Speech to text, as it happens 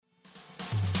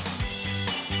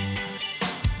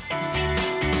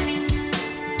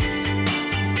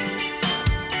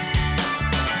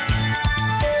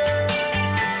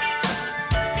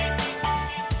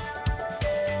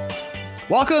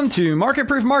Welcome to Market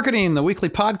Proof Marketing, the weekly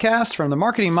podcast from the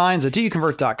marketing minds at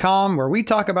duconvert.com, where we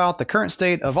talk about the current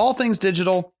state of all things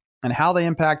digital and how they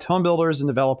impact home builders and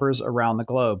developers around the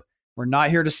globe. We're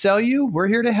not here to sell you, we're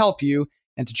here to help you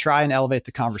and to try and elevate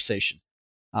the conversation.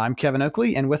 I'm Kevin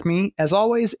Oakley, and with me, as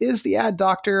always, is the ad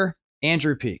doctor,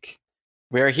 Andrew Peak.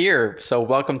 We're here. So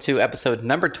welcome to episode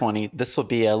number 20. This will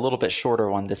be a little bit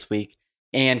shorter one this week.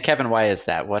 And Kevin, why is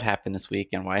that? What happened this week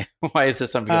and why is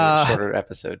this going to be a shorter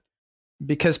episode?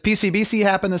 Because PCBC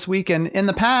happened this week, and in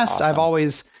the past, Awesome. I've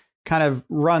always kind of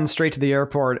run straight to the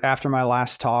airport after my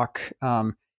last talk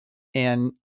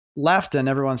and left, and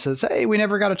everyone says, hey, we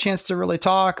never got a chance to really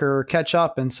talk or catch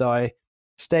up. And so I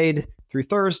stayed through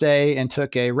Thursday and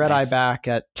took a red eye back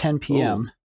at 10 p.m.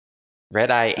 Ooh. Red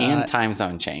eye and time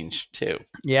zone change too.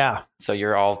 Yeah. So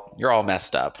you're all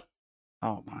messed up.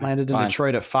 Oh my. Landed in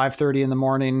Detroit at 5:30 in the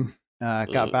morning.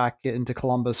 Got back into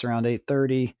Columbus around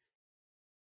 8:30.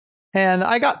 And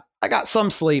I got some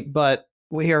sleep, but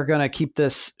we are going to keep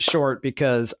this short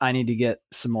because I need to get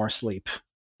some more sleep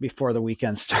before the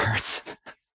weekend starts.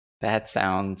 That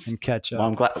sounds and catch up.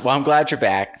 I'm glad you're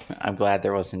back. I'm glad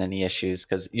there wasn't any issues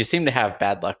because you seem to have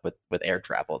bad luck with air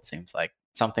travel. It seems like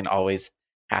something always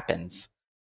happens.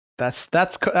 That's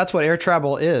what air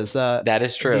travel is. That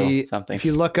is true. If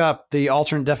you look up the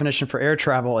alternate definition for air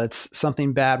travel, it's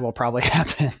something bad will probably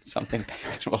happen. Something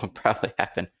bad will probably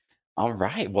happen. All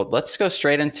right. Well, let's go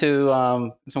straight into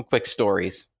some quick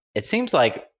stories. It seems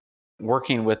like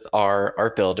working with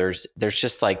our builders, there's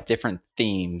just like different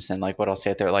themes and like what I'll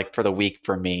say there, like for the week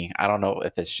for me, I don't know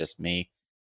if it's just me,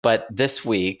 but this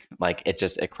week, like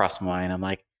it crossed my mind. I'm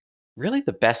like, really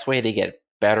the best way to get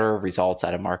better results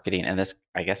out of marketing, and this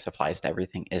I guess applies to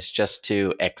everything, is just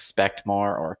to expect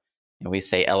more, or we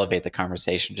say elevate the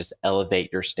conversation, just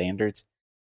elevate your standards.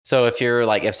 So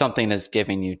if something is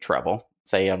giving you trouble,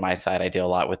 say on my side, I deal a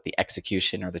lot with the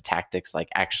execution or the tactics, like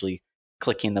actually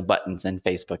clicking the buttons in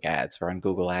Facebook ads or on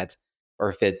Google ads, or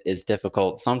if it is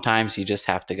difficult, sometimes you just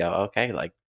have to go, okay,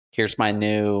 like here's my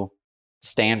new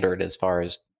standard as far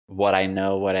as what I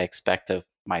know, what I expect of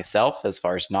myself as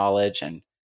far as knowledge and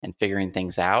figuring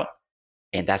things out.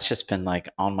 And that's just been like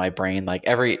on my brain, like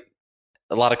a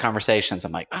lot of conversations.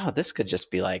 I'm like, oh, this could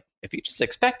just be like, if you just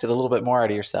expected a little bit more out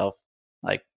of yourself,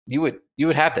 like you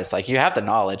would have this, like you have the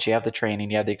knowledge, you have the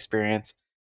training, you have the experience.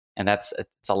 And it's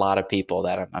a lot of people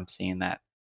that I'm seeing that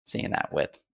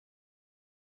with.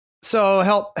 So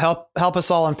help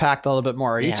us all unpack that a little bit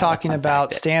more. Are you talking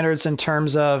about standards in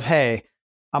terms of, hey,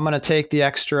 I'm going to take the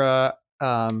extra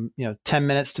 10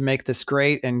 minutes to make this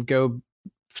great and go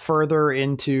further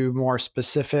into more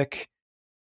specific,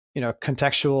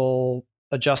 contextual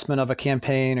adjustment of a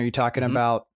campaign? Are you talking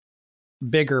about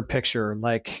bigger picture?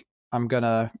 Like I'm going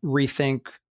to rethink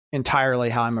entirely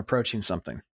how I'm approaching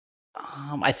something?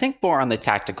 I think more on the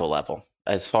tactical level,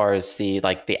 as far as the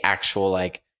actual,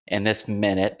 like in this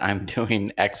minute, I'm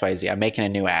doing XYZ. I'm making a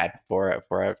new ad for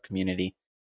a community.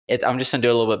 I'm just going to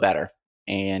do a little bit better,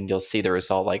 and you'll see the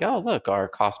result. Like, oh, look, our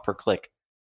cost per click,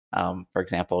 for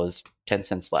example, is 10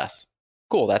 cents less.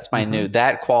 Cool. That's my new,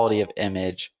 that quality of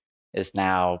image is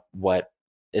now what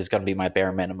is going to be my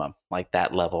bare minimum, like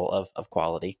that level of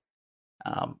quality.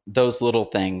 Those little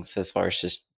things, as far as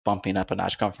just bumping up a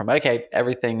notch, going from, okay,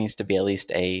 everything needs to be at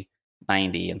least a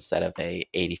 90 instead of a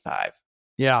 85.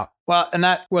 Yeah. Well, and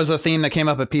that was a theme that came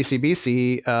up at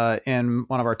PCBC in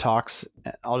one of our talks.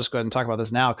 I'll just go ahead and talk about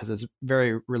this now because it's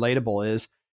very relatable, is,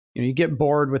 you get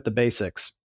bored with the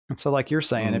basics. And so like you're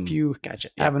saying, if you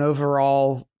have an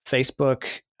overall Facebook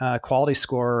quality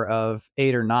score of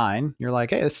 8 or 9, you're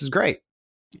like, hey, this is great.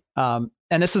 And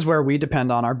this is where we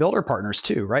depend on our builder partners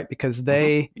too, right? Because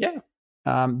they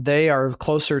are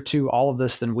closer to all of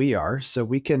this than we are. So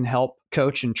we can help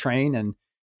coach and train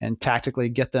and tactically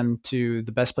get them to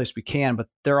the best place we can, but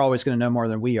they're always going to know more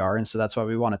than we are. And so that's why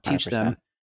we want to teach 100%. them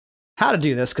how to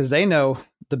do this, because they know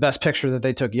the best picture that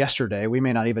they took yesterday. We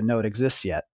may not even know it exists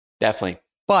yet. Definitely.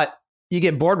 But you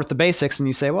get bored with the basics and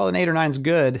you say, well, an 8 or 9 is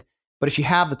good. But if you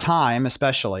have the time,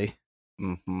 especially,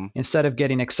 instead of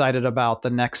getting excited about the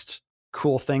next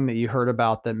cool thing that you heard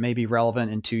about that may be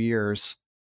relevant in 2 years,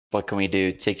 what can we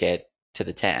do to get to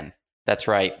the 10? That's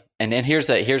right. And then here's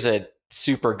a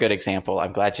super good example.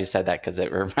 I'm glad you said that because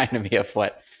it reminded me of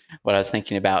what I was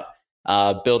thinking about.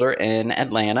 Builder in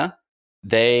Atlanta,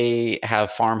 they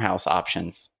have farmhouse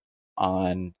options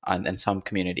on in some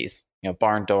communities.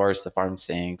 Barn doors, the farm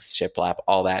sinks, shiplap,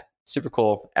 all that. Super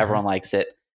cool. Everyone likes it.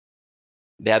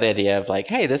 They had the idea of like,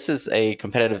 hey, this is a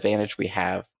competitive advantage we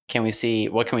have. Can we see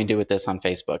what can we do with this on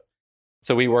Facebook?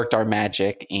 So we worked our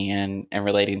magic and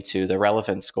relating to the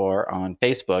relevance score on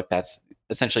Facebook. That's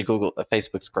essentially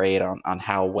Facebook's grade on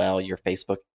how well your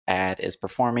Facebook ad is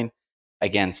performing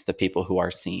against the people who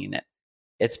are seeing it.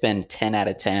 It's been 10 out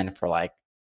of 10 for like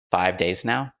 5 days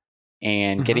now.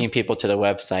 And getting people to the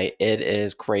website, it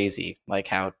is crazy, like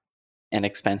how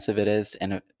inexpensive it is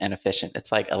and efficient.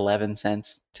 It's like 11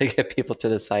 cents to get people to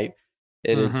the site.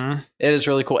 It is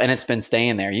really cool. And it's been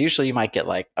staying there. Usually you might get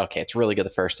like, okay, it's really good the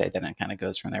first day, then it kind of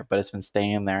goes from there. But it's been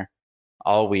staying there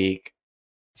all week.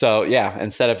 So yeah,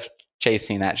 instead of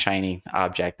chasing that shiny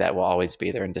object that will always be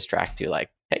there and distract you,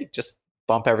 like, hey, just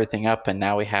bump everything up. And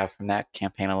now we have, from that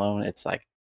campaign alone, it's like,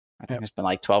 I think there's been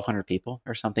like 1,200 people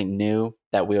or something new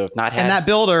that we would have not had. And that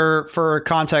builder, for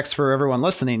context for everyone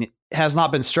listening, has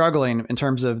not been struggling in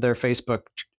terms of their Facebook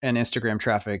and Instagram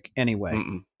traffic anyway.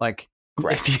 Like,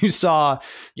 correct. If you saw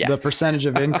the percentage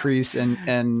of increase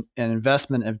and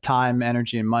investment of time,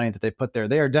 energy, and money that they put there,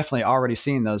 they are definitely already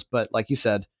seeing those. But like you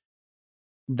said,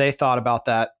 they thought about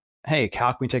that. Hey,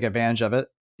 how can we take advantage of it?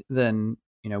 Then,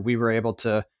 we were able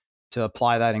to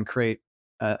apply that and create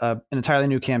an entirely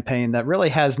new campaign that really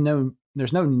there's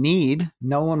no need.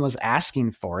 No one was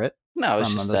asking for it. No, it was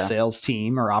from just the sales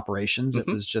team or operations. It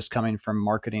was just coming from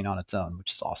marketing on its own,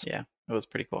 which is awesome. Yeah, it was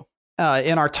pretty cool.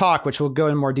 In our talk, which we'll go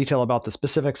in more detail about the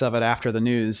specifics of it after the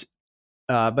news,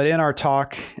 but in our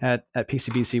talk at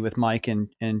PCBC with Mike and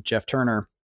Jeff Turner,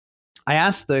 I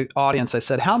asked the audience, I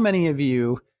said, how many of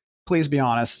you, please be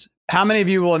honest, how many of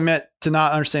you will admit to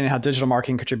not understanding how digital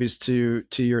marketing contributes to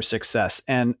your success?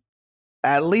 And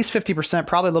at least 50%,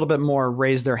 probably a little bit more,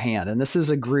 raised their hand. And this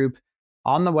is a group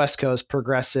on the West Coast,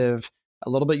 progressive, a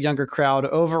little bit younger crowd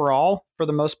overall for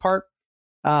the most part.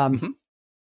 And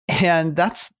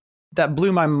that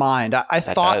blew my mind. I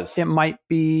thought it might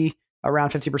be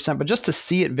around 50%, but just to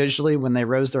see it visually when they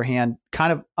rose their hand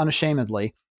kind of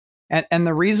unashamedly. And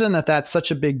the reason that that's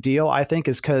such a big deal, I think,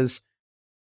 is because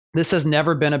this has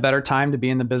never been a better time to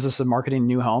be in the business of marketing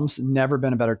new homes. Never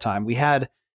been a better time. We had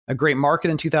a great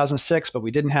market in 2006, but we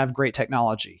didn't have great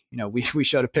technology. We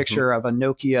showed a picture of a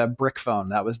Nokia brick phone.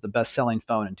 That was the best selling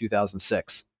phone in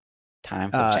 2006.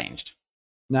 Times have changed.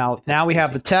 Now we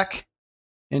have the tech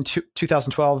in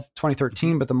 2012,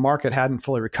 2013, but the market hadn't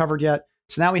fully recovered yet.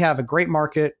 So now we have a great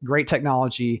market, great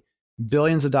technology,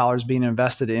 billions of dollars being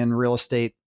invested in real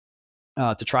estate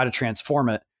to try to transform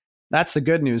it. That's the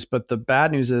good news. But the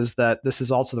bad news is that this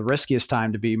is also the riskiest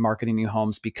time to be marketing new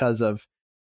homes because of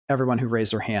everyone who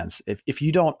raised their hands. If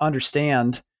you don't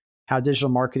understand how digital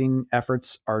marketing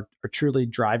efforts are truly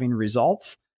driving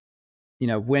results,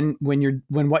 when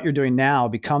what you're doing now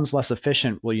becomes less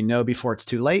efficient, will you know before it's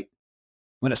too late?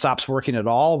 When it stops working at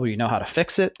all, will you know how to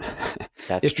fix it?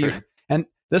 That's true. And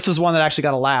this was one that actually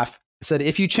got a laugh. It said,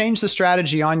 if you change the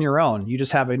strategy on your own, you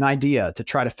just have an idea to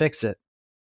try to fix it,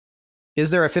 is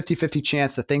there a 50-50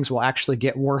 chance that things will actually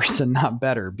get worse and not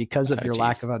better because of your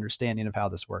lack of understanding of how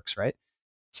this works, right?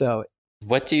 So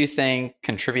what do you think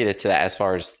contributed to that as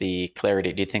far as the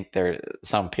clarity? Do you think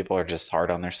some people are just hard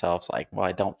on themselves, like, well,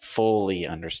 I don't fully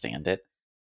understand it?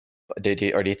 Or do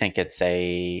you think it's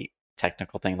a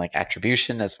technical thing like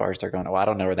attribution as far as they're going, well, I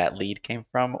don't know where that lead came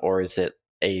from? Or is it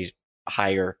a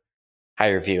higher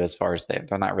view as far as they're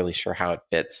not really sure how it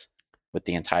fits with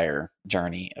the entire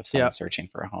journey of someone searching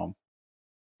for a home?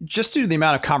 Just due to the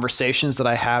amount of conversations that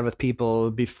I had with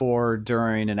people before,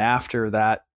 during, and after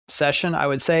that session, I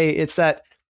would say it's that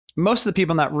most of the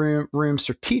people in that room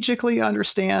strategically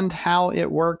understand how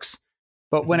it works.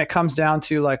 But when it comes down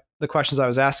to like the questions I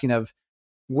was asking of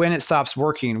when it stops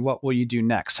working, what will you do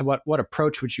next? What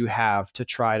approach would you have to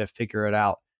try to figure it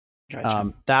out?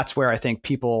 Gotcha. That's where I think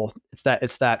people,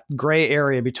 it's that gray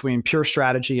area between pure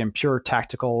strategy and pure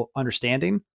tactical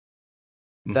understanding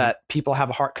that people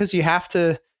have a hard, because you have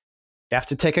to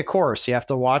take a course. You have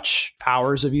to watch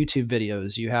hours of YouTube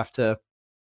videos. You have to,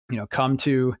 come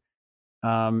to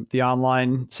the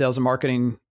online sales and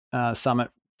marketing summit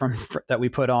that we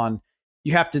put on.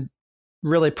 You have to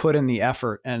really put in the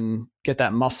effort and get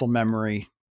that muscle memory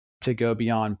to go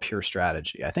beyond pure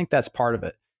strategy. I think that's part of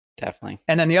it. Definitely.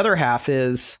 And then the other half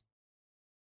is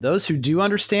those who do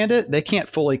understand it, they can't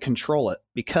fully control it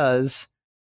because,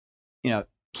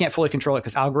 can't fully control it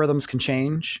because algorithms can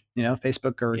change.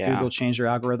 Facebook or Google change their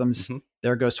algorithms.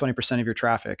 There goes 20% of your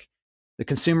traffic. The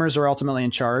consumers are ultimately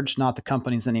in charge, not the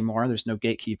companies anymore. There's no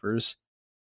gatekeepers.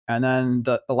 And then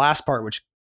the last part, which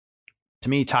to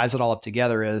me ties it all up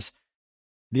together, is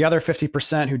the other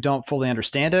 50% who don't fully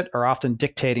understand it are often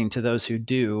dictating to those who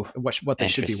do what they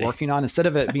should be working on. Instead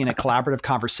of it being a collaborative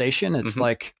conversation, it's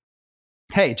like,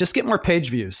 hey, just get more page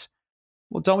views.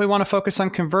 Well, don't we want to focus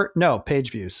on convert? No,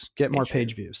 page views. Get more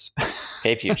page views.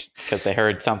 Page views, because they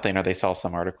heard something or they saw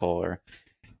some article or,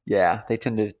 they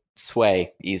tend to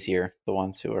sway easier the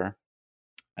ones who are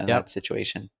in Yep. that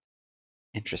situation.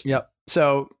 Interesting. Yep.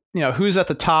 So, who's at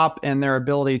the top and their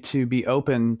ability to be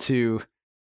open to,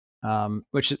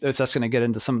 which that's going to get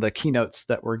into some of the keynotes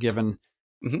that were given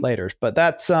later. But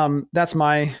that's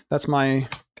my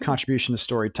contribution to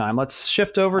story time. Let's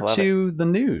shift over to the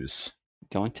news.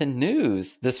 Going to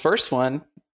news. This first one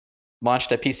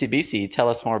launched at PCBC. Tell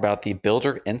us more about the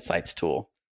Builder Insights tool.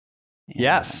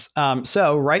 Yes.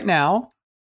 So right now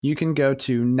you can go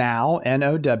to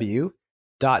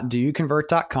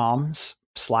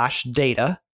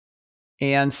now.doyouconvert.com/data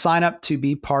and sign up to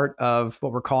be part of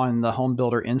what we're calling the Home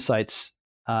Builder Insights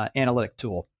analytic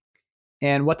tool.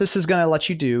 And what this is going to let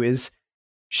you do is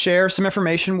share some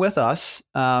information with us,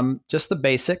 just the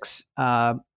basics,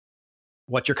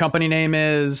 what your company name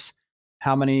is,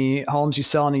 how many homes you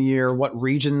sell in a year, what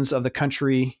regions of the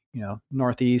country,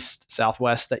 Northeast,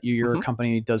 Southwest, that your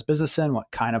company does business in, what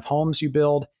kind of homes you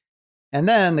build. And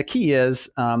then the key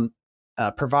is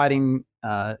providing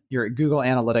your Google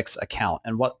Analytics account.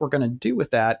 And what we're going to do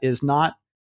with that is not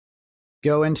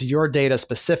go into your data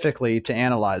specifically to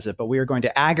analyze it, but we are going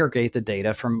to aggregate the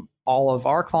data from all of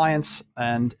our clients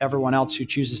and everyone else who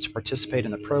chooses to participate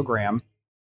in the program.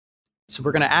 So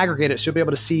we're going to aggregate it so you'll be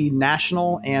able to see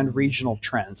national and regional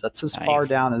trends. That's as far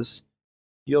down as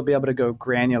you'll be able to go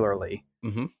granularly.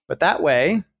 But that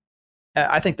way,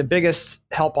 I think the biggest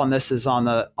help on this is on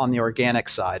the organic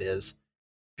side. Is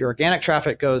if your organic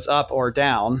traffic goes up or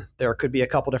down, there could be a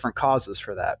couple different causes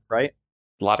for that, right?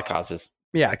 A lot of causes.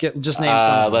 Yeah, just name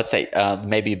some. Let's say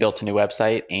maybe you built a new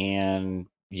website and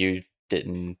you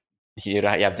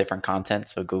have different content,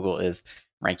 so Google is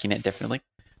ranking it differently.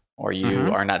 Or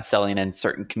you are not selling in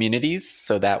certain communities,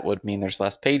 so that would mean there's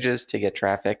less pages to get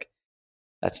traffic.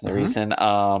 That's the reason. Coming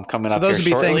up here shortly. So those would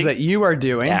be things that you are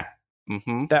doing. Yeah.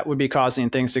 That would be causing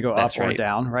things to go up or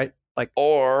down, right?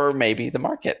 Or maybe the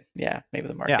market. Yeah, maybe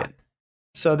the market. Yeah.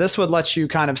 So this would let you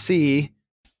kind of see,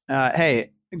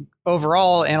 hey,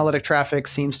 overall analytic traffic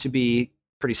seems to be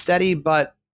pretty steady,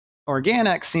 but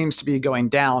organic seems to be going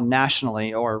down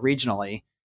nationally or regionally,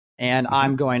 and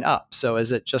I'm going up. So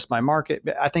is it just my market?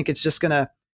 I think it's just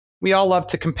we all love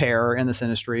to compare in this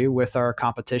industry with our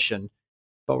competition,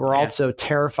 but we're also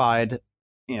terrified.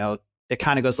 It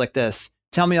kind of goes like this.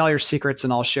 Tell me all your secrets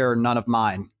and I'll share none of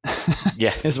mine.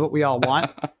 Yes. Is what we all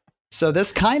want. So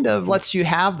this kind of lets you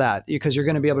have that because you're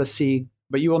going to be able to see,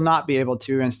 but you will not be able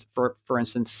to, for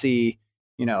instance, see,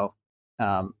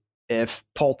 if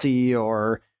Pulte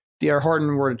or D.R.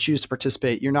 Horton were to choose to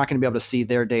participate, you're not going to be able to see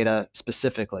their data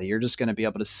specifically. You're just going to be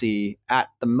able to see at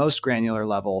the most granular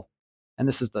level. And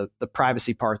this is the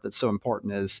privacy part that's so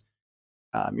important is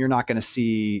you're not going to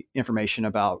see information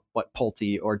about what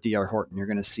Pulte or D.R. Horton. You're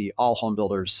going to see all home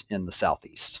builders in the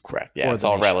Southeast. Correct. Yeah, it's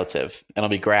all relative. And it'll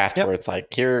be graphed where it's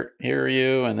like, here are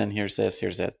you, and then here's this,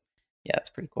 here's that. Yeah, it's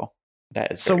pretty cool.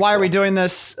 That is. So why are we doing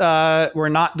this? We're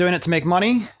not doing it to make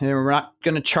money. We're not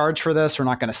going to charge for this. We're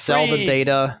not going to sell the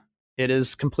data. It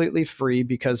is completely free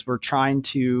because we're trying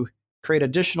to create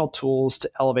additional tools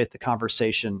to elevate the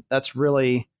conversation. That's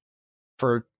really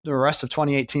for the rest of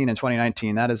 2018 and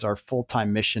 2019. That is our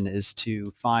full-time mission, is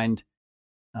to find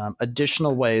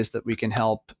additional ways that we can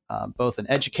help both in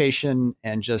education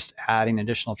and just adding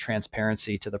additional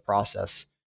transparency to the process.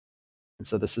 And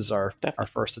so this is our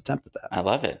first attempt at that. I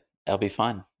love it. It'll be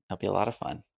fun. It'll be a lot of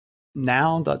fun.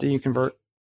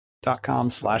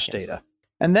 Now.doyouconvert.com/data.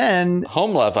 And then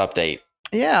Home Love update.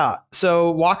 Yeah. So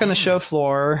walk on the show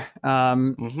floor.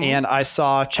 And I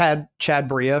saw Chad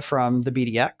Bria from the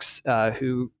BDX,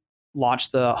 who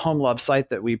launched the Home Love site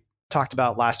that we talked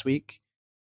about last week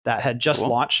that had just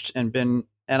launched and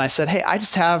I said, hey, I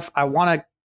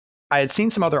had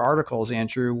seen some other articles,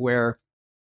 Andrew, where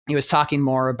he was talking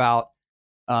more about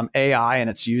AI and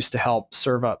its use to help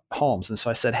serve up homes. And so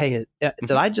I said, hey,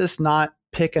 did I just not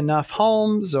pick enough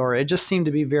homes? Or it just seemed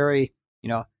to be very,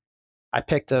 I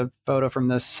picked a photo from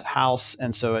this house,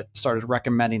 and so it started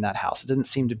recommending that house. It didn't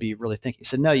seem to be really thinking. He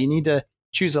said, no, you need to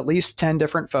choose at least 10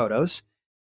 different photos.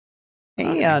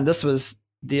 And this was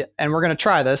and we're going to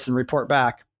try this and report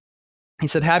back. He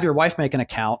said, have your wife make an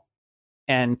account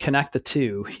and connect the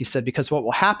two. He said, because what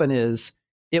will happen is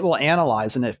it will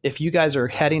analyze. And if you guys are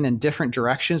heading in different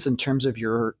directions in terms of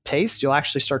your taste, you'll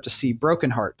actually start to see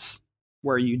broken hearts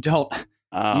where you don't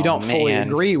fully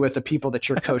agree with the people that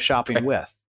you're co-shopping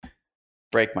with.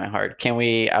 Break my heart.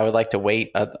 I would like to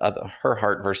weight her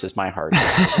heart versus my heart.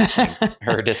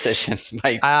 Her decisions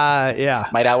might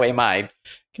outweigh mine.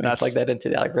 Can I plug that into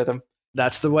the algorithm?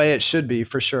 That's the way it should be,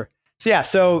 for sure.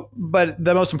 But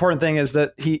the most important thing is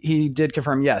that he did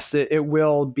confirm, yes, it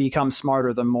will become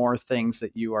smarter the more things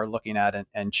that you are looking at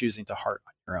and choosing to heart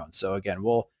on your own. So again,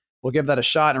 we'll give that a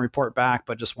shot and report back,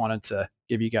 but just wanted to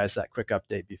give you guys that quick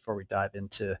update before we dive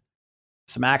into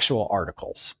some actual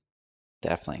articles.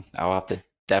 Definitely. I'll have to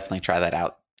definitely try that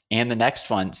out. And the next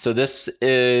one. So this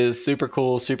is super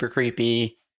cool, super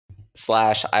creepy, /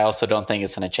 I also don't think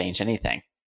it's going to change anything.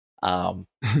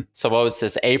 So what was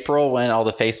this, April, when all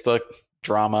the Facebook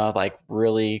drama like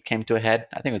really came to a head?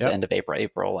 I think it was the end of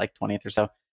April like 20th or so.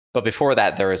 But before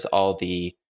that, there was all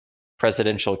the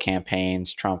presidential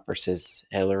campaigns, Trump versus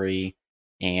Hillary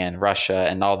and Russia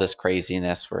and all this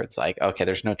craziness where it's like, okay,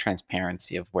 there's no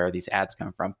transparency of where these ads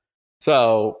come from.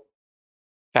 So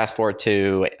fast forward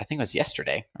to, I think it was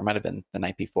yesterday, or might have been the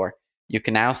night before, you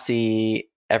can now see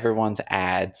everyone's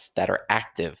ads that are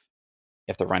active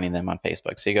if they're running them on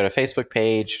Facebook. So you go to Facebook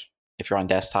page. If you're on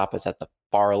desktop, it's at the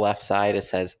far left side. It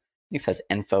says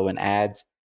info and ads,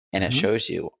 and it shows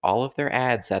you all of their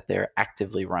ads that they're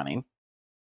actively running,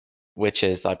 which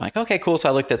is I'm like, okay, cool. So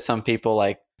I looked at some people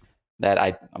like that.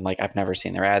 I'm like, I've never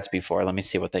seen their ads before. Let me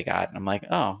see what they got. And I'm like,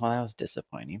 oh, well, that was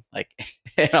disappointing. Like,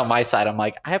 and on my side, I'm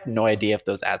like, I have no idea if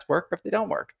those ads work or if they don't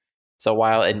work. So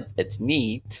while it's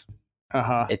neat,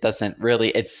 it doesn't really,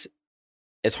 it's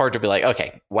hard to be like,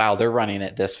 okay, wow, they're running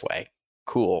it this way.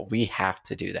 Cool. We have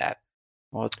to do that.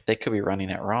 Well, they could be running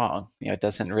it wrong. It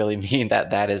doesn't really mean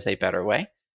that that is a better way.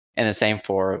 And the same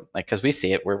for like, because we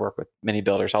see it, we work with many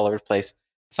builders all over the place.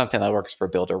 Something that works for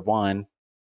builder 1,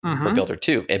 for builder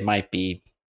 2, it might be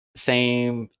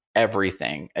same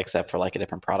everything except for like a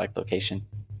different product location.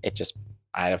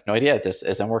 I have no idea. This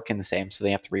isn't working the same. So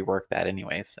they have to rework that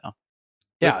anyway. So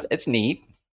yeah, it's neat.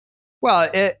 Well,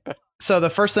 so the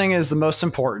first thing is the most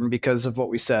important because of what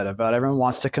we said about everyone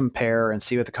wants to compare and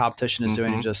see what the competition is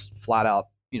doing and just flat out,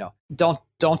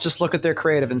 don't just look at their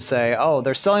creative and say, oh,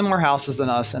 they're selling more houses than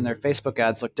us and their Facebook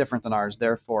ads look different than ours.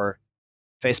 Therefore,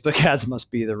 Facebook ads must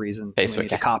be the reason we need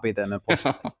to copy them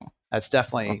implicitly. That's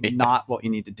definitely not what you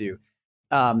need to do.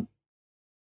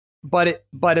 But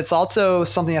it's also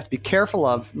something you have to be careful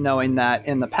of, knowing that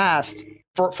in the past,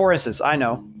 for instance, I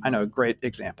know a great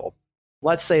example.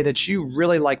 Let's say that you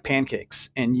really like pancakes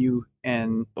or you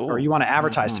want to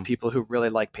advertise to people who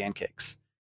really like pancakes,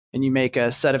 and you make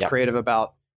a set of creative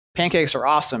about pancakes are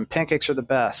awesome, pancakes are the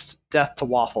best, death to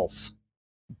waffles,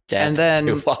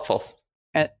 to waffles.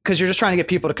 Because you're just trying to get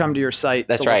people to come to your site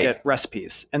to look at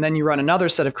recipes, and then you run another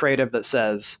set of creative that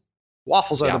says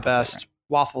waffles are the best, right?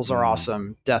 Waffles are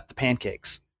awesome, death to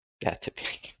pancakes.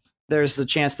 There's the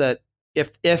chance that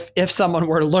if someone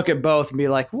were to look at both and be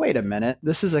like, wait a minute,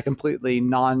 this is a completely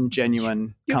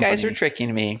non-genuine you guys are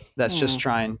tricking me. That's just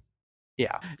trying.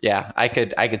 Yeah, I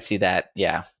could see that.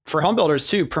 Yeah. For home builders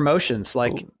too, promotions,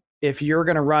 like if you're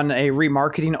going to run a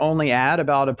remarketing only ad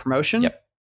about a promotion,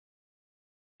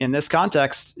 in this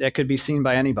context, it could be seen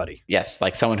by anybody. Yes,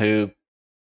 like someone who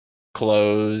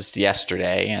closed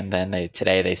yesterday and then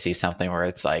today they see something where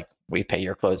it's like, we pay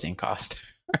your closing cost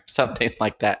or something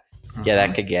like that. Yeah,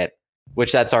 that could get,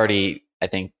 which that's already, I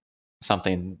think,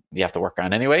 something you have to work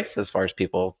on anyways, as far as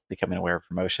people becoming aware of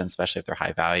promotions, especially if they're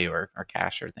high value or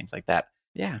cash or things like that.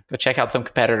 Yeah, go check out some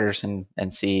competitors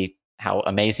and see how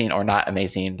amazing or not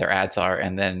amazing their ads are,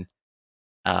 and then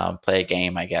play a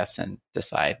game, I guess, and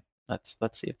decide, let's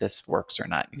see if this works or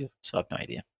not. You still have no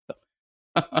idea. So.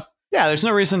 Yeah, there's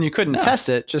no reason you couldn't test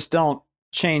it. Just don't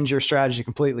change your strategy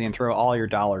completely and throw all your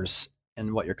dollars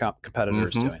in what your competitor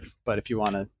is doing. But if you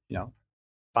want to,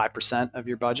 5% of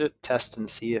your budget, test and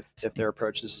see if their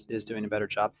approach is doing a better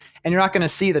job. And you're not going to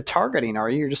see the targeting, are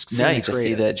you? You're just seeing you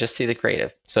just see the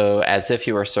creative. So as if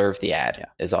you were served the ad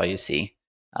is all you see.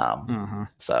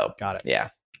 So got it. Yeah.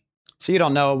 So you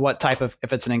don't know what type of,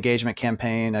 if it's an engagement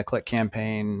campaign, a click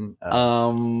campaign,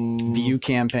 view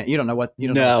campaign. You don't know what.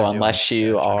 Unless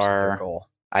you are.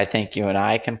 I think you and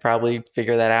I can probably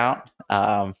figure that out.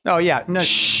 Yeah.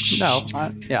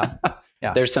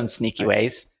 There's some sneaky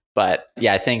ways, but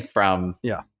I think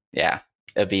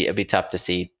it'd be tough to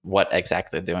see what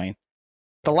exactly they're doing.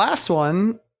 The last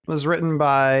one was written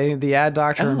by the ad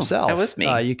doctor himself. That was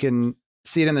me. You can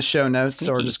see it in the show notes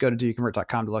or just go to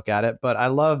doyouconvert.com to look at it. But I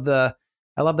love the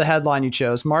headline you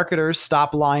chose. Marketers,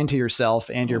 stop lying to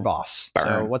yourself and your boss. Burn.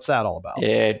 So what's that all about?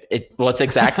 It's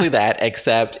exactly that,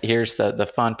 except here's the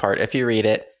fun part. If you read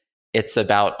it, it's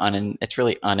about it's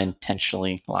really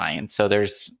unintentionally lying. So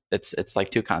it's like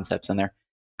two concepts in there.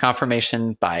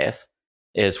 Confirmation bias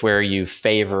is where you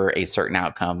favor a certain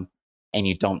outcome and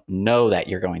you don't know that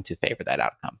you're going to favor that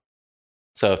outcome.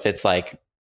 So if it's like,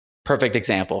 perfect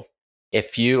example,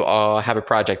 if you all have a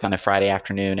project on a Friday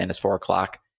afternoon and it's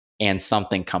 4:00 and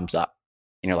something comes up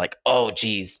and you're like, oh,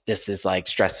 geez, this is like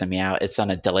stressing me out. It's going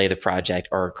to delay the project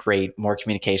or create more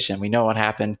communication. We know what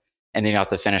happened. And then you have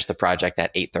to finish the project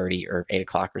at 8:30 or 8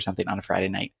 o'clock or something on a Friday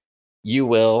night. You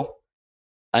will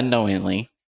unknowingly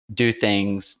do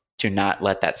things to not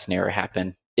let that scenario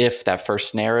happen. If that first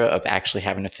scenario of actually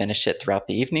having to finish it throughout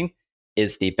the evening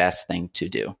is the best thing to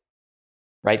do.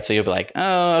 Right. So you'll be like,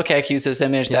 oh, okay, I can use this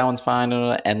image. That one's fine.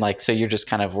 And like, so you're just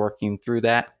kind of working through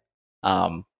that.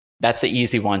 That's the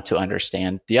easy one to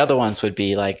understand. The other ones would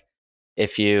be like,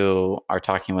 if you are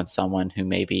talking with someone who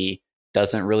maybe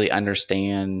doesn't really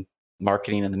understand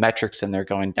marketing and the metrics and they're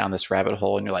going down this rabbit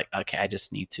hole and you're like, okay, I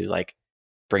just need to like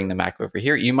bring them back over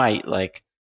here. You might like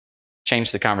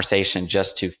change the conversation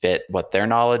just to fit what their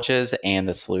knowledge is, and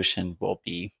the solution will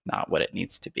be not what it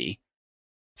needs to be.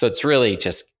 So it's really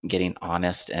just getting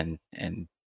honest and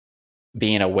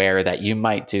being aware that you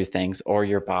might do things, or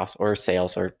your boss or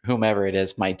sales or whomever it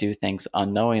is might do things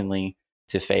unknowingly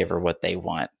to favor what they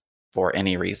want for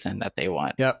any reason that they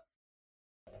want. Yep.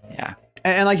 Yeah.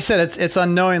 And like you said, it's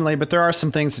unknowingly, but there are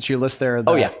some things that you list there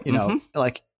that, you know,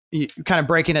 like you kind of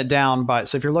breaking it down by,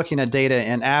 so if you're looking at data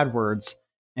in AdWords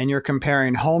and you're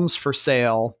comparing homes for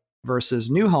sale versus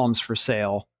new homes for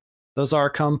sale, those are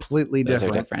completely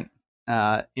different. Those are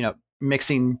different. You know,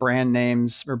 mixing brand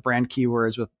names or brand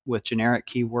keywords with generic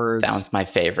keywords. That one's my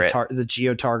favorite. The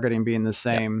geo-targeting being the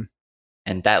same. Yep.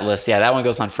 And that list, that one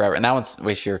goes on forever. And that one's,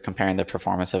 if you're comparing the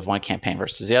performance of one campaign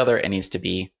versus the other, it needs to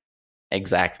be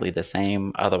exactly the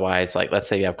same. Otherwise, like let's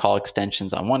say you have call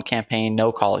extensions on one campaign,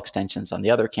 no call extensions on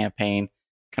the other campaign.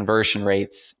 Conversion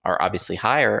rates are obviously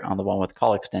higher on the one with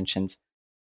call extensions.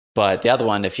 But the other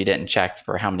one, if you didn't check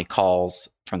for how many calls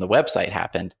from the website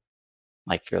happened,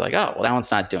 like you're like, oh, well, that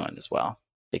one's not doing as well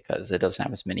because it doesn't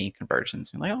have as many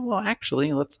conversions. You're like, oh, well,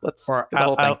 actually, let's or do the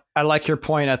whole thing. I like your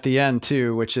point at the end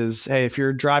too, which is, hey, if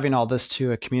you're driving all this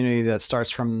to a community that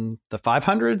starts from the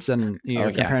 500s and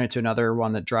you're comparing it to another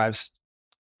one that drives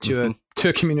to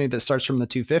a community that starts from the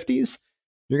 250s,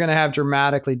 you're going to have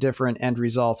dramatically different end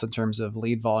results in terms of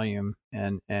lead volume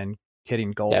and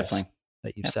hitting goals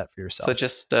that you've set for yourself. So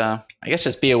just, I guess,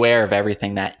 just be aware of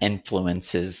everything that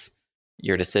influences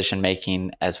your decision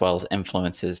making as well as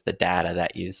influences the data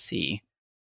that you see.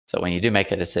 So when you do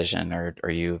make a decision or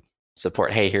you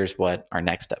support, hey, here's what our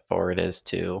next step forward is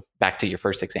to, back to your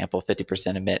first example,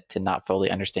 50% admit to not fully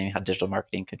understanding how digital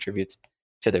marketing contributes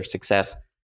to their success.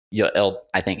 It'll,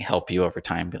 I think, help you over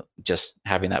time, just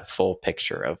having that full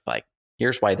picture of like,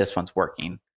 here's why this one's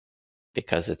working,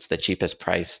 because it's the cheapest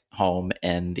priced home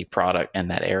in the product in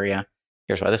that area.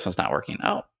 Here's why this one's not working.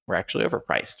 Oh, we're actually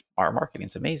overpriced. Our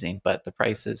marketing's amazing, but the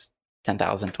price is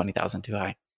 $10,000, $20,000 too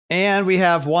high. And we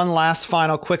have one last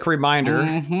final quick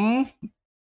reminder.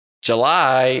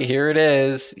 July, here it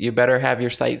is. You better have your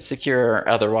site secure.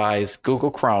 Otherwise,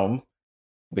 Google Chrome,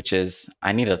 which is,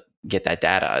 I need to get that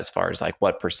data as far as like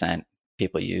what percent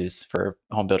people use for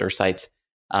home builder sites.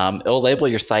 It'll label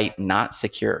your site not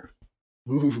secure.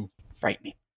 Ooh,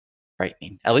 frightening.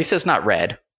 At least it's not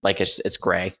red, like it's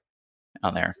gray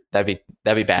on there. That'd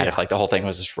be bad if like the whole thing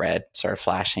was just red, started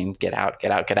flashing, get out.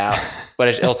 But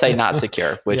it'll say not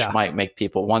secure, which might make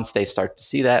people, once they start to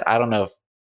see that, I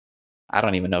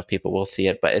don't even know if people will see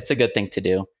it, but it's a good thing to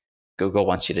do. Google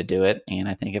wants you to do it, and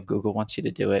I think if Google wants you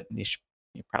to do it,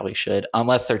 you probably should,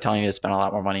 unless they're telling you to spend a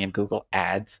lot more money in Google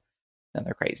ads, then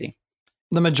they're crazy.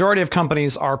 The majority of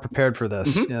companies are prepared for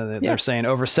this. You know, they're saying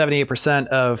over 78%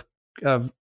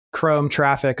 of Chrome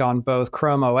traffic on both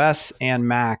Chrome OS and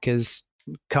Mac is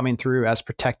coming through as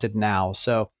protected now.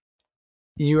 So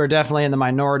you are definitely in the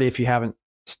minority if you haven't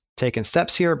taken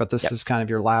steps here, but this is kind of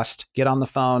your last get on the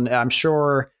phone. I'm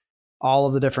sure all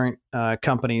of the different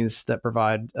companies that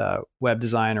provide web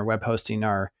design or web hosting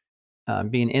are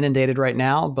being inundated right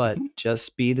now, but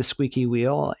just be the squeaky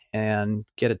wheel and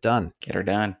get it done. Get her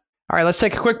done. All right, let's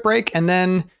take a quick break, and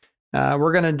then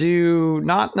we're going to do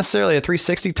not necessarily a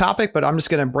 360 topic, but I'm just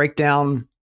going to break down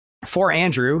for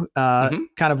Andrew kind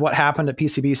of what happened at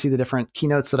PCBC, the different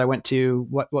keynotes that I went to,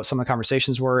 what some of the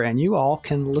conversations were, and you all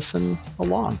can listen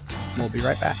along. So we'll be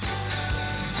right back.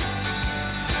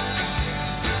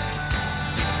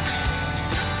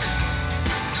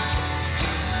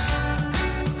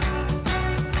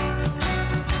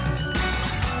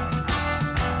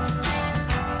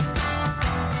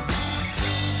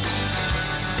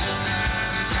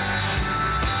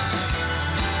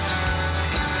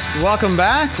 Welcome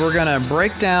back. We're going to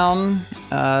break down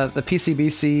the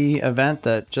PCBC event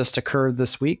that just occurred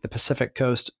this week, the Pacific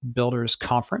Coast Builders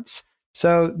Conference.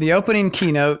 So the opening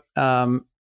keynote, and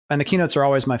the keynotes are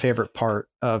always my favorite part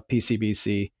of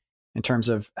PCBC. in terms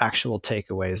of actual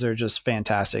takeaways. They're just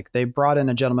fantastic. They brought in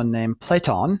a gentleman named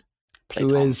Platon,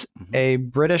 who is a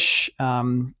British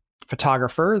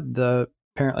photographer,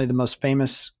 currently the most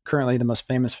famous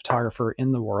photographer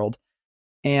in the world.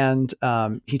 And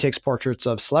he takes portraits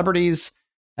of celebrities,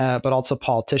 but also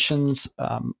politicians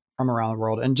from around the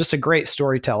world, and just a great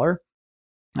storyteller.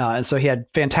 And so he had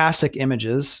fantastic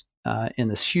images in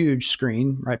this huge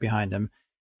screen right behind him.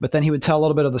 But then he would tell a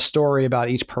little bit of the story about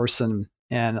each person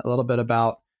and a little bit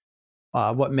about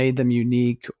what made them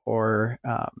unique, or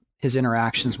his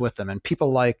interactions with them. And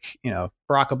people like,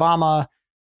 Barack Obama,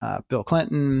 Bill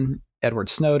Clinton, Edward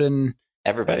Snowden,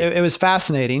 everybody. It was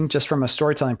fascinating just from a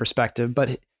storytelling perspective.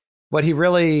 But what he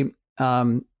really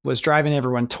was driving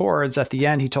everyone towards, at the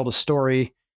end, he told a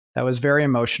story that was very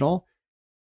emotional.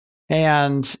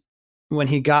 And when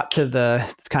he got to the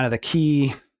kind of the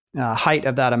key height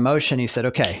of that emotion, he said,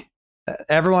 okay,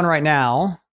 everyone right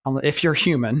now, if you're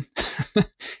human,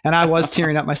 and I was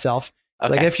tearing up myself,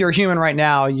 okay. Like, if you're human right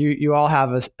now, you all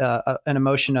have an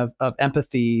emotion of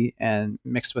empathy and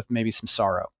mixed with maybe some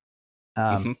sorrow.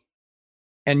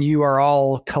 And you are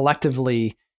all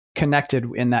collectively connected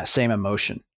in that same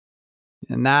emotion.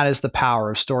 And that is the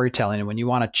power of storytelling. And when you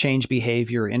want to change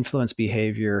behavior, influence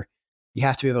behavior, you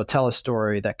have to be able to tell a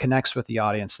story that connects with the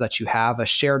audience, so that you have a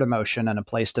shared emotion and a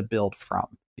place to build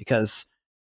from. Because,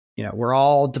 we're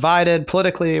all divided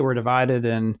politically, we're divided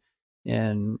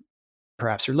in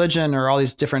perhaps religion, or all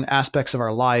these different aspects of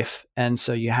our life. And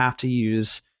so you have to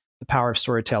use the power of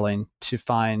storytelling to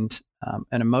find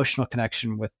an emotional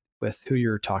connection with who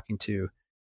you're talking to,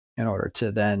 in order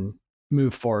to then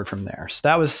move forward from there.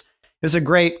 So it was a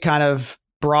great kind of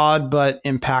broad but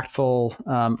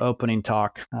impactful opening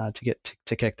talk to get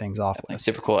to kick things off with.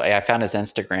 Super cool. I found his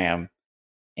Instagram,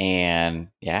 and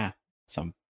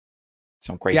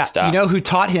some great stuff. You know who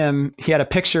taught him? He had a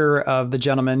picture of the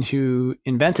gentleman who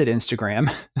invented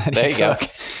Instagram. There you go.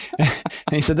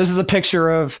 And he said, "This is a picture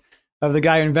of the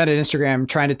guy who invented Instagram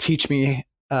trying to teach me,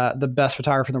 the best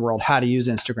photographer in the world, how to use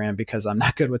Instagram, because I'm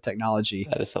not good with technology."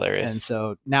 That is hilarious. And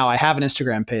so now I have an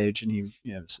Instagram page, and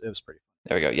it was pretty.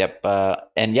 There we go. Yep.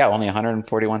 And only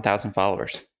 141,000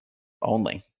 followers.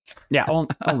 Only. Yeah,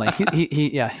 only.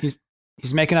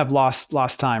 He's making up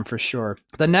lost time for sure.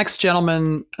 The next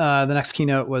gentleman, the next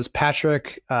keynote was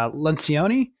Patrick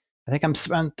Lencioni. I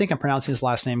think I'm pronouncing his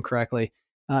last name correctly.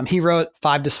 He wrote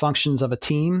 5 Dysfunctions of a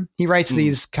Team. He writes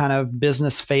these kind of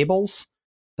business fables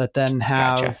that then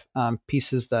have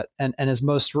pieces that, and his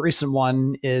most recent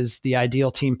one is The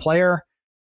Ideal Team Player,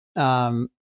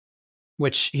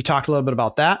 which he talked a little bit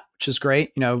about that, which is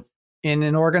great. In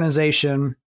an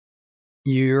organization,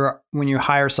 when you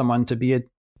hire someone to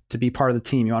be part of the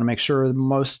team, you want to make sure the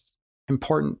most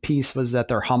important piece was that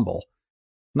they're humble.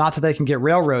 Not that they can get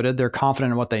railroaded, they're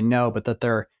confident in what they know, but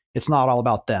that it's not all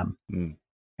about them.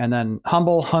 And then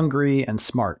humble, hungry, and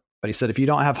smart. But he said, if you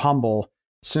don't have humble,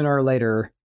 sooner or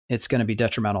later, it's going to be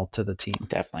detrimental to the team.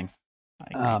 Definitely.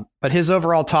 But his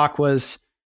overall talk was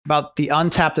about the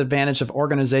untapped advantage of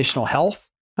organizational health.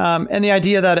 And the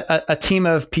idea that a team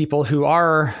of people who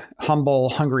are humble,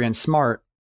 hungry, and smart,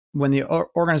 when the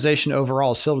organization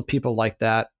overall is filled with people like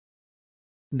that,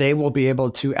 they will be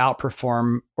able to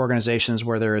outperform organizations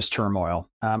where there is turmoil.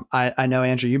 I know,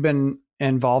 Andrew, you've been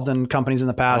involved in companies in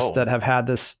the past that have had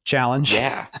this challenge.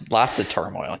 Yeah, lots of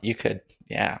turmoil. You could,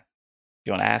 if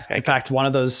you want to ask. In fact, one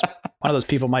of those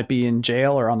people might be in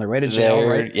jail or on their way to jail,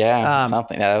 right? Yeah,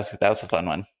 something. That was a fun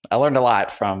one. I learned a lot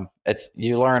from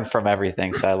you learn from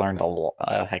everything, so I learned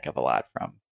a heck of a lot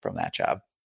from that job.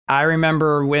 I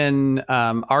remember when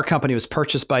our company was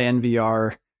purchased by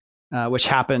NVR, which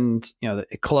happened,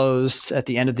 it closed at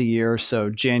the end of the year. So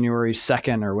January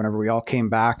 2nd or whenever we all came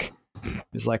back, it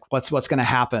was like, what's going to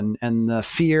happen? And the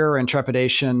fear and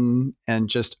trepidation and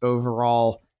just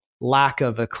overall lack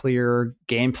of a clear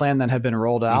game plan that had been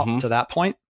rolled out to that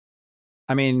point.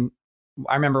 I mean,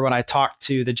 I remember when I talked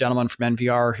to the gentleman from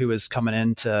NVR who was coming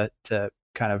in to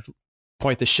kind of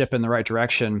point the ship in the right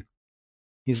direction.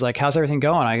 He's like, how's everything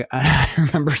going? I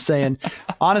remember saying,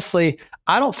 honestly,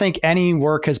 I don't think any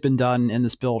work has been done in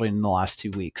this building in the last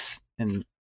 2 weeks. And,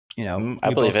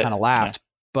 I believe it. Kind of laughed,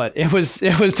 but it was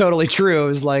totally true. It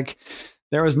was like,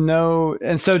 there was no,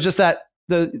 and so just that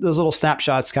those little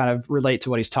snapshots kind of relate to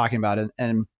what he's talking about.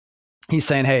 And he's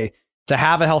saying, hey, to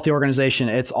have a healthy organization,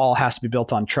 it's all has to be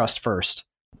built on trust first.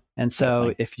 And so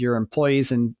definitely, if your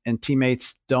employees and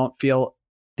teammates don't feel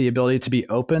the ability to be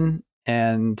open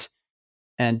and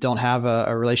don't have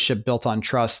a relationship built on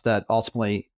trust, that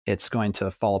ultimately it's going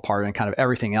to fall apart, and kind of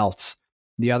everything else.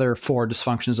 The other 4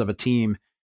 dysfunctions of a team,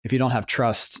 if you don't have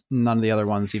trust, none of the other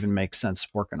ones even make sense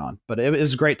working on. But it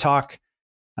was a great talk.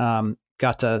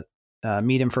 Got to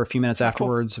meet him for a few minutes cool.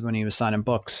 afterwards when he was signing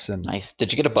books. And nice.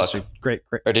 Did you get a book? Great.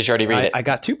 Or did you already read it? I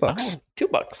got 2 books. Oh, 2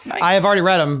 books. Nice. I have already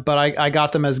read them, but I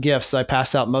got them as gifts. I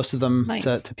passed out most of them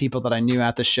Nice. to people that I knew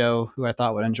at the show who I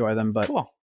thought would enjoy them. But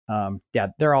cool. Yeah,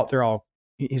 they're all.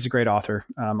 He's a great author.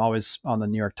 Always on the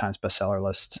New York Times bestseller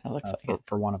list. That looks like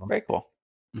for one of them. Very cool.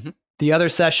 The other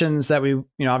sessions that we,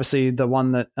 obviously the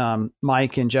one that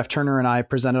Mike and Jeff Turner and I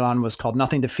presented on was called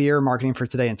Nothing to Fear, Marketing for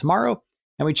Today and Tomorrow.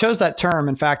 And we chose that term.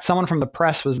 In fact, someone from the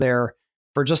press was there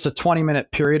for just a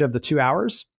 20-minute period of the 2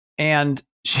 hours. And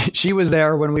she was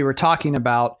there when we were talking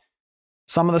about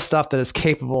some of the stuff that is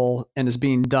capable and is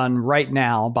being done right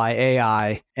now by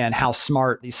AI and how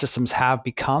smart these systems have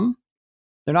become.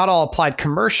 They're not all applied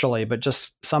commercially, but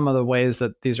just some of the ways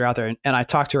that these are out there. And I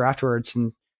talked to her afterwards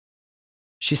and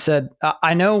she said,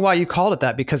 I know why you called it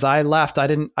that, because I left. I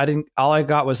didn't, all I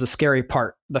got was the scary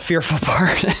part, the fearful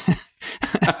part.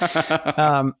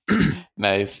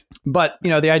 Nice. But,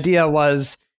 the idea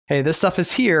was, hey, this stuff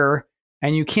is here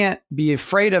and you can't be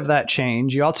afraid of that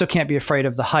change. You also can't be afraid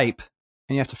of the hype,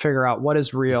 and you have to figure out what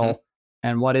is real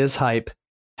and what is hype,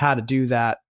 how to do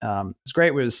that. It was great.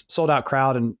 It was sold out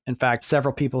crowd. And in fact,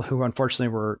 several people who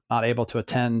unfortunately were not able to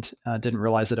attend didn't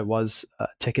realize that it was a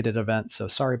ticketed event. So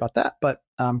sorry about that, but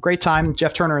great time.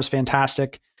 Jeff Turner is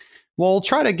fantastic. We'll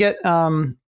try to get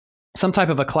some type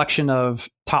of a collection of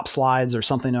top slides or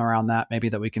something around that, maybe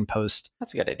that we can post.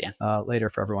 That's a good idea.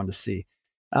 Later for everyone to see.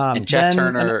 And Jeff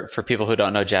Turner, for people who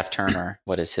don't know Jeff Turner,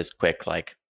 what is his quick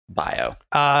bio?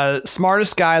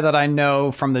 Smartest guy that I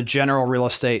know from the general real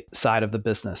estate side of the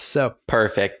business. So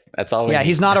perfect. That's all. Yeah,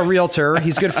 he's not a realtor.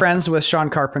 He's good friends with Sean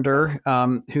Carpenter,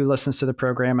 who listens to the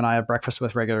program and I have breakfast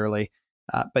with regularly.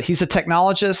 But he's a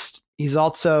technologist. He's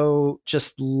also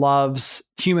just loves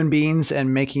human beings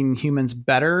and making humans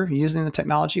better using the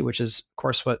technology, which is, of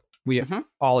course, what we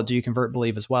all at Do You Convert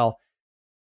believe as well.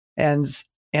 And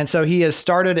so he has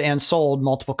started and sold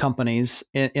multiple companies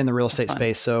in the real estate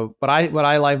space. So what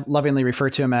I lovingly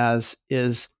refer to him as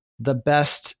is the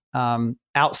best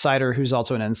outsider who's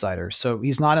also an insider. So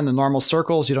he's not in the normal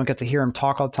circles. You don't get to hear him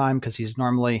talk all the time because he's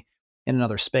normally in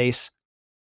another space.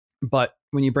 But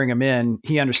when you bring him in,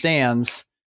 he understands.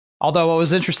 Although what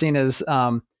was interesting is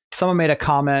someone made a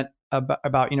comment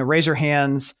about, raise your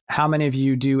hands. How many of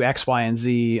you do X, Y, and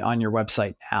Z on your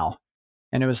website now?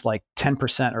 And it was like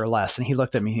 10% or less. And he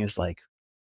looked at me, he was like,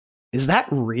 is that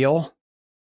real?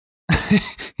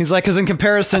 He's like, because in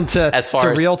comparison to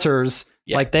realtors,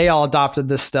 like they all adopted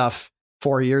this stuff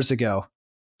 4 years ago.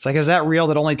 It's like, is that real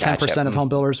that only 10% of home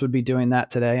builders would be doing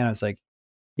that today? And I was like,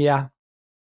 yeah,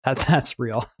 that's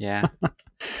real. Yeah.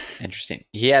 Interesting.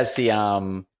 He has the,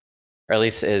 or at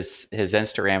least his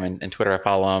Instagram and Twitter, I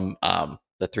follow him,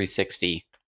 the 360.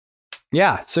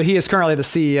 Yeah, so he is currently the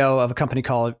CEO of a company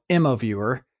called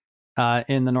ImmoViewer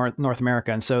in the North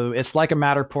America, and so it's like a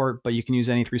Matterport, but you can use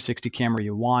any 360 camera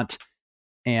you want,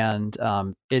 and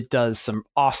it does some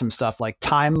awesome stuff like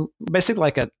basically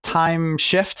like a time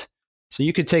shift. So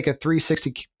you could take a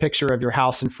 360 picture of your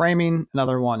house in framing,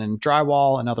 another one in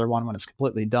drywall, another one when it's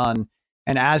completely done,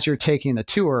 and as you're taking the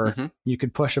tour, you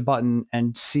could push a button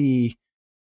and see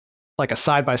like a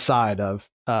side by side of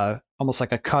almost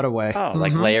like a cutaway. Oh,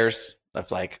 like layers of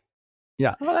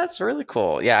yeah. Oh, that's really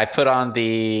cool. Yeah, I put on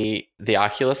the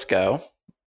Oculus Go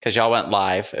because y'all went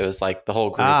live. It was like the whole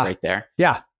group right there.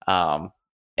 Yeah. And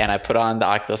I put on the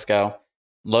Oculus Go,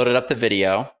 loaded up the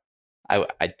video.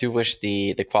 I do wish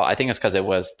the quality. I think it's because it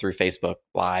was through Facebook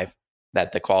Live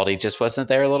that the quality just wasn't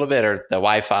there a little bit, or the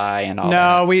Wi-Fi and all.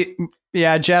 No,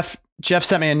 Jeff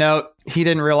sent me a note. He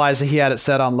didn't realize that he had it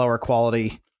set on lower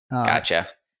quality. Gotcha.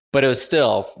 But it was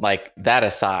still like that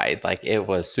aside, like it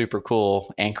was super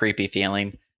cool and creepy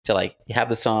feeling to like you have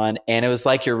this on, and it was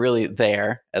like you're really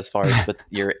there as far as with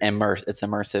your it's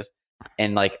immersive.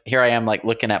 And like here I am like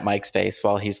looking at Mike's face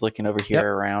while he's looking over here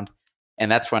around. And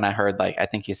that's when I heard like I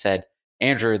think you said,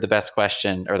 Andrew, the best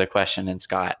question or the question, and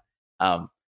Scott,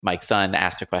 Mike's son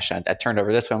asked a question. I turned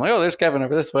over this way. I'm like, oh, there's Kevin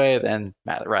over this way. Then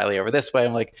Matt Riley over this way.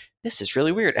 I'm like, this is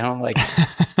really weird. And I'm like,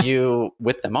 you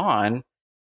with them on,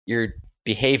 you're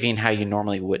behaving how you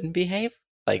normally wouldn't behave.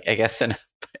 Like, I guess in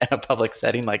a public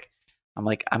setting, like, I'm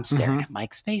like, I'm staring at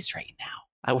Mike's face right now.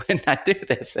 I would not do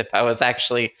this if I was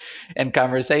actually in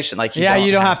conversation. Like, you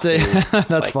don't have to.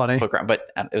 That's funny.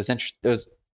 But it was interesting. It was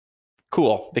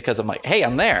cool because I'm like, hey,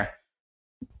 I'm there.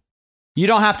 You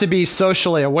don't have to be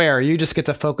socially aware. You just get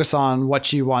to focus on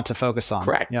what you want to focus on.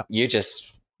 Correct. Yep. You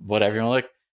just, whatever you want to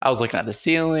look. I was looking at the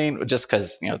ceiling just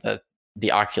because,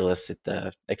 the Oculus,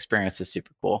 the experience is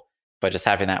super cool. But just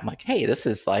having that, I'm like, hey, this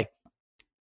is like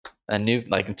a new,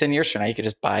 like in 10 years from now, you could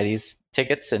just buy these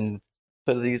tickets and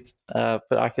put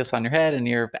Oculus on your head and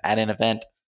you're at an event.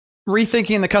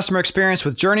 Rethinking the customer experience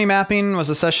with journey mapping was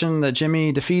a session that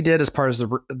Jimmy DeFee did as part of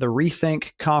the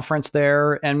Rethink conference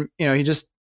there. And,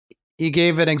 he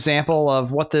gave an example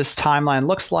of what this timeline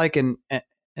looks like in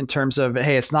terms of,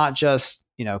 hey, it's not just,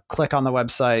 click on the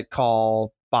website,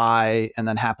 call, buy, and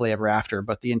then happily ever after,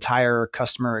 but the entire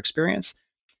customer experience.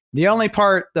 The only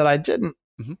part that I didn't,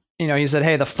 he said,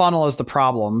 hey, the funnel is the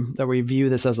problem, that we view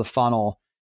this as a funnel.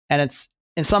 And it's,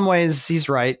 in some ways he's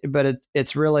right, but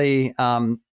it's really,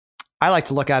 I like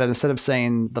to look at it, instead of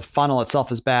saying the funnel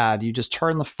itself is bad, you just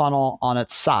turn the funnel on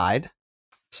its side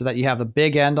so that you have the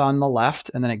big end on the left,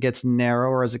 and then it gets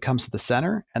narrower as it comes to the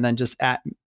center, and then just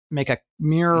make a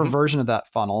mirror version of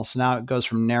that funnel. So now it goes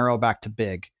from narrow back to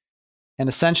big. And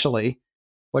essentially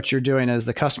what you're doing is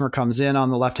the customer comes in on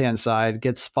the left-hand side,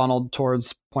 gets funneled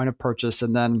towards point of purchase,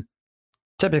 and then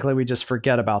typically we just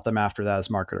forget about them after that as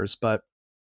marketers. But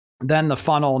then the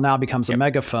funnel now becomes a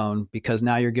megaphone, because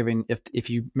now you're giving, if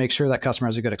you make sure that customer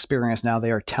has a good experience, now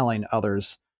they are telling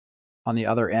others on the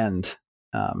other end.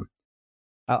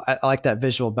 I like that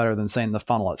visual better than saying the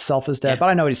funnel itself is dead, but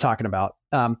I know what he's talking about.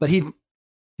 But he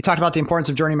talked about the importance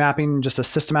of journey mapping, just a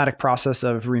systematic process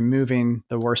of removing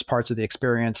the worst parts of the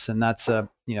experience. And that's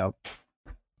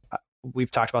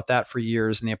we've talked about that for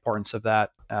years, and the importance of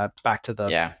that, back to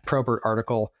the Probert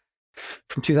article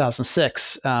from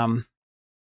 2006.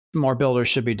 More builders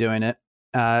should be doing it.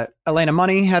 Elena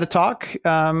Money had a talk,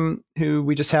 who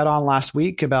we just had on last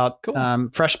week, about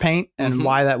fresh paint and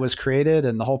why that was created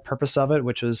and the whole purpose of it,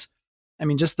 which was,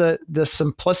 just the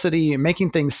simplicity,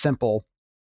 making things simple,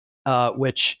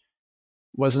 which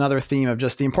was another theme of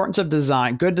just the importance of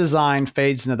design. Good design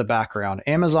fades into the background.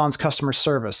 Amazon's customer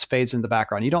service fades into the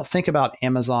background. You don't think about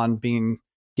Amazon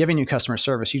giving you customer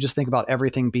service. You just think about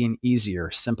everything being easier,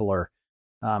 simpler,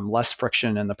 less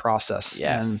friction in the process.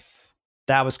 Yes. And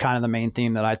that was kind of the main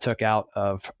theme that I took out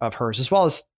of hers, as well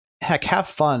as, heck, have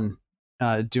fun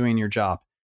doing your job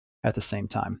at the same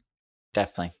time.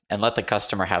 Definitely. And let the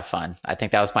customer have fun. I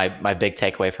think that was my big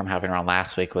takeaway from having her on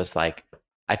last week, was like,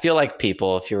 I feel like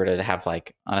people, if you were to have,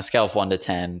 like, on a scale of 1 to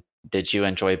 10, did you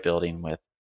enjoy building with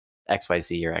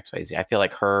XYZ or XYZ? I feel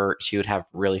like she would have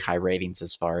really high ratings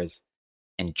as far as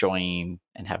enjoying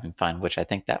and having fun, which I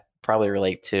think that probably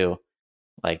relate to,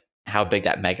 like, how big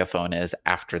that megaphone is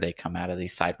after they come out of the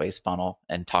sideways funnel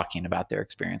and talking about their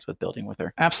experience with building with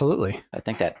her. Absolutely. I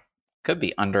think that could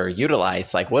be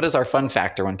underutilized. Like, what is our fun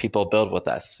factor when people build with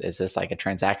us? Is this like a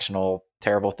transactional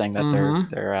terrible thing that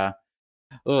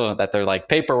they're like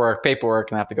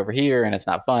paperwork and have to go over here, and it's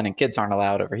not fun, and kids aren't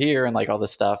allowed over here, and like all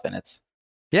this stuff, and it's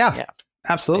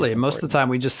absolutely. Most of the time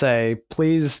we just say,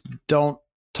 please don't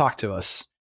talk to us.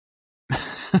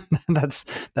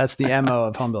 That's the MO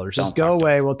of home builders. Just go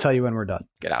away. We'll tell you when we're done.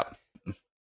 Get out.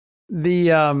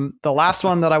 The last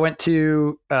one that I went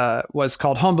to was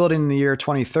called Home Building in the Year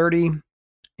 2030.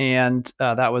 And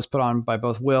that was put on by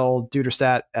both Will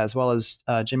Duderstadt as well as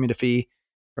Jimmy DeFee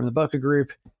from the Boca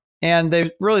Group. And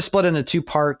they really split into two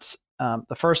parts.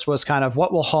 The first was kind of,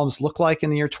 what will homes look like in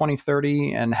the year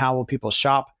 2030 and how will people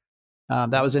shop?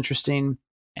 That was interesting.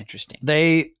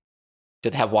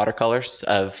 Did they have watercolors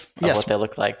of what they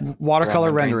look like?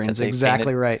 Watercolor renderings,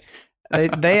 exactly right.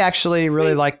 They actually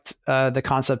really liked the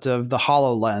concept of the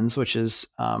HoloLens, which is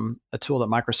a tool that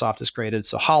Microsoft has created.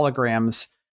 So holograms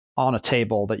on a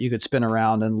table that you could spin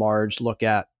around and look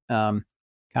at, kind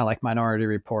of like Minority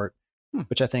Report,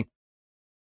 which I think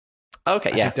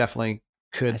think definitely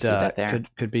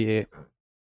could be a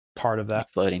part of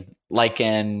that. Floating.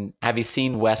 Have you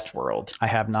seen Westworld? I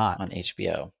have not. On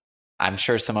HBO. I'm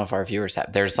sure some of our viewers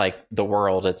have. There's like the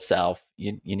world itself.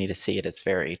 You need to see it. It's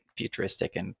very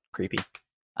futuristic and creepy.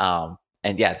 And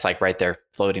it's like right there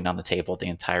floating on the table, the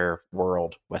entire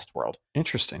world, Westworld.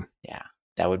 Interesting. Yeah.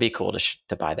 That would be cool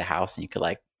to buy the house, and you could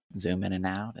like zoom in and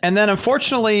out. And then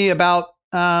unfortunately about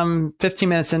 15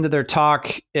 minutes into their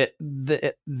talk,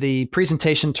 the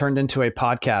presentation turned into a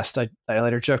podcast. I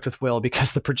later joked with Will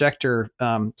because the projector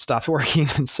stopped working,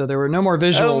 and so there were no more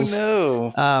visuals.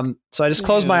 Oh no! So I just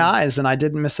closed my eyes, and I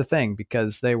didn't miss a thing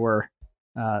because they were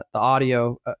the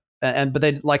audio, but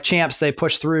they, like champs, they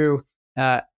pushed through.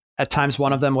 At times,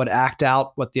 one of them would act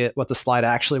out what the slide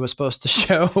actually was supposed to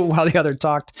show while the other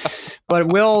talked. But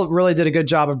Will really did a good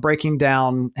job of breaking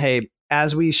down, hey,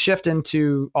 as we shift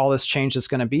into all this change that's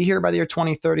going to be here by the year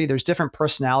 2030, there's different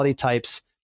personality types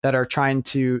that are trying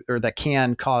to, or that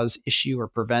can cause issue or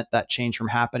prevent that change from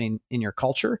happening in your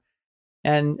culture.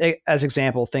 And as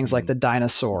example, things like the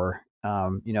dinosaur,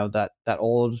 that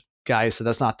old guy who said,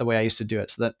 that's not the way I used to do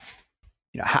it. So that,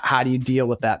 how do you deal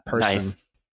with that person? Nice.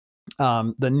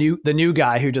 the new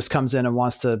guy who just comes in and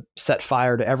wants to set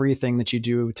fire to everything that you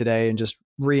do today and just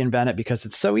reinvent it because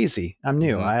it's so easy. I'm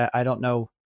new. I don't know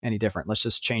any different. Let's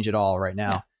just change it all right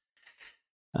now.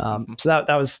 So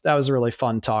that was a really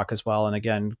fun talk as well. And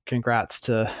again, congrats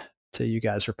to you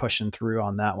guys for pushing through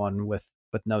on that one with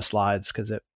no slides,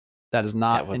 because that is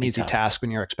not an easy task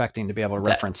when you're expecting to be able to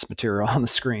reference material on the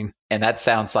screen. And that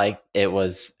sounds like it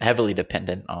was heavily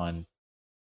dependent on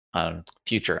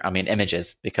future,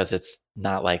 images, because it's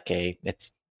not like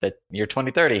it's the year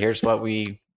 2030. Here's what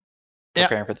we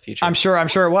preparing for the future. I'm sure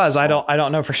it was. I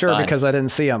don't know for sure because I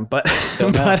didn't see them, but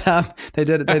they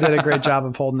did a great job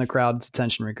of holding the crowd's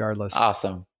attention regardless.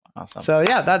 Awesome. So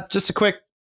yeah, that just a quick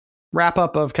wrap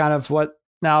up of kind of what.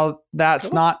 Now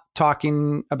that's not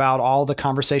talking about all the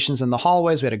conversations in the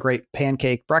hallways. We had a great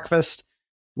pancake breakfast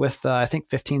with I think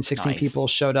 15, 16 people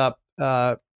showed up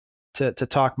to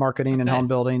talk marketing and home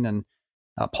building, and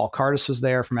Paul Cardis was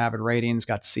there from Avid Ratings.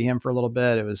 Got to see him for a little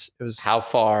bit. It was how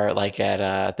far, like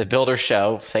at the Builder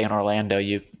Show, say in Orlando,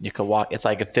 you could walk. It's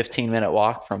like a 15-minute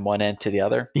walk from one end to the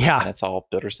other. Yeah, and it's all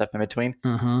builder stuff in between.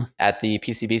 Mm-hmm. At the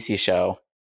PCBC show,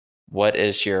 what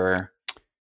is your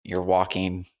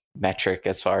walking metric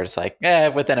as far as like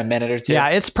within a minute or two? Yeah,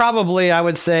 it's probably, I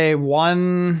would say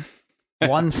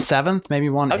 1/7, maybe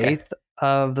 1/8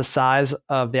 of the size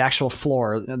of the actual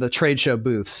floor, the trade show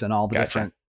booths and all the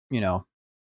different,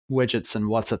 widgets and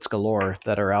what's its galore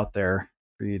that are out there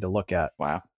for you to look at.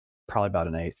 Wow. Probably about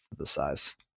 1/8 of the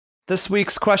size. This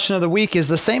week's question of the week is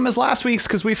the same as last week's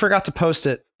because we forgot to post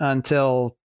it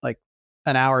until like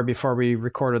an hour before we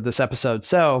recorded this episode.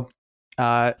 So,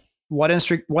 what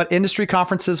industry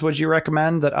conferences would you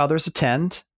recommend that others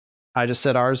attend? I just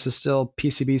said ours is still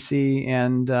PCBC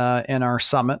and our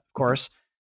summit, of course.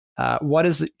 What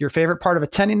is your favorite part of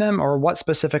attending them, or what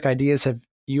specific ideas have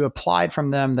you applied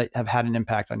from them that have had an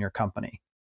impact on your company?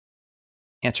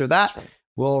 Answer that. Right.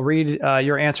 We'll read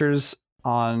your answers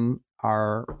on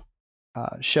our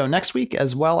show next week,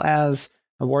 as well as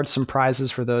award some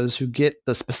prizes for those who get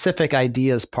the specific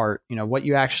ideas part, what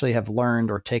you actually have learned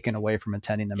or taken away from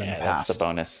attending them in the past. That's the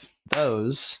bonus.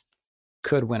 Those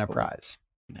could win a prize.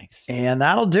 Nice. And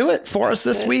that'll do it for us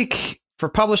this week. For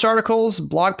published articles,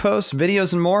 blog posts,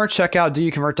 videos, and more, check out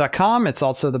doyouconvert.com. It's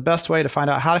also the best way to find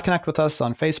out how to connect with us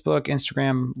on Facebook,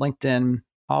 Instagram, LinkedIn,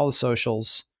 all the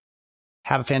socials.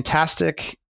 Have a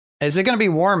fantastic... Is it going to be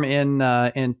warm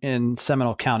in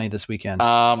Seminole County this weekend?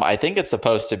 I think it's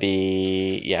supposed to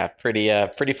be,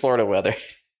 pretty Florida weather.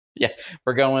 Yeah,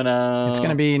 we're going. It's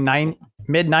going to be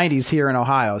mid 90s here in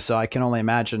Ohio, so I can only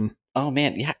imagine. Oh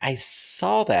man, yeah, I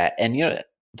saw that, and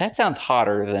that sounds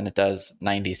hotter than it does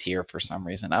 90s here for some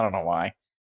reason. I don't know why,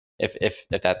 if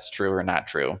that's true or not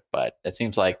true, but it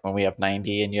seems like when we have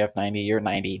 90 and you have 90, your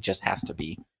 90 just has to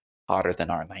be hotter than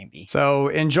our 90. So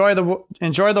enjoy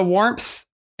the warmth.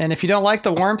 And if you don't like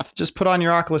the warmth, just put on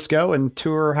your Oculus Go and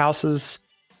tour houses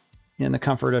in the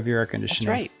comfort of your air conditioning.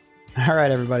 That's right. All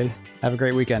right, everybody. Have a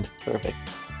great weekend. Perfect.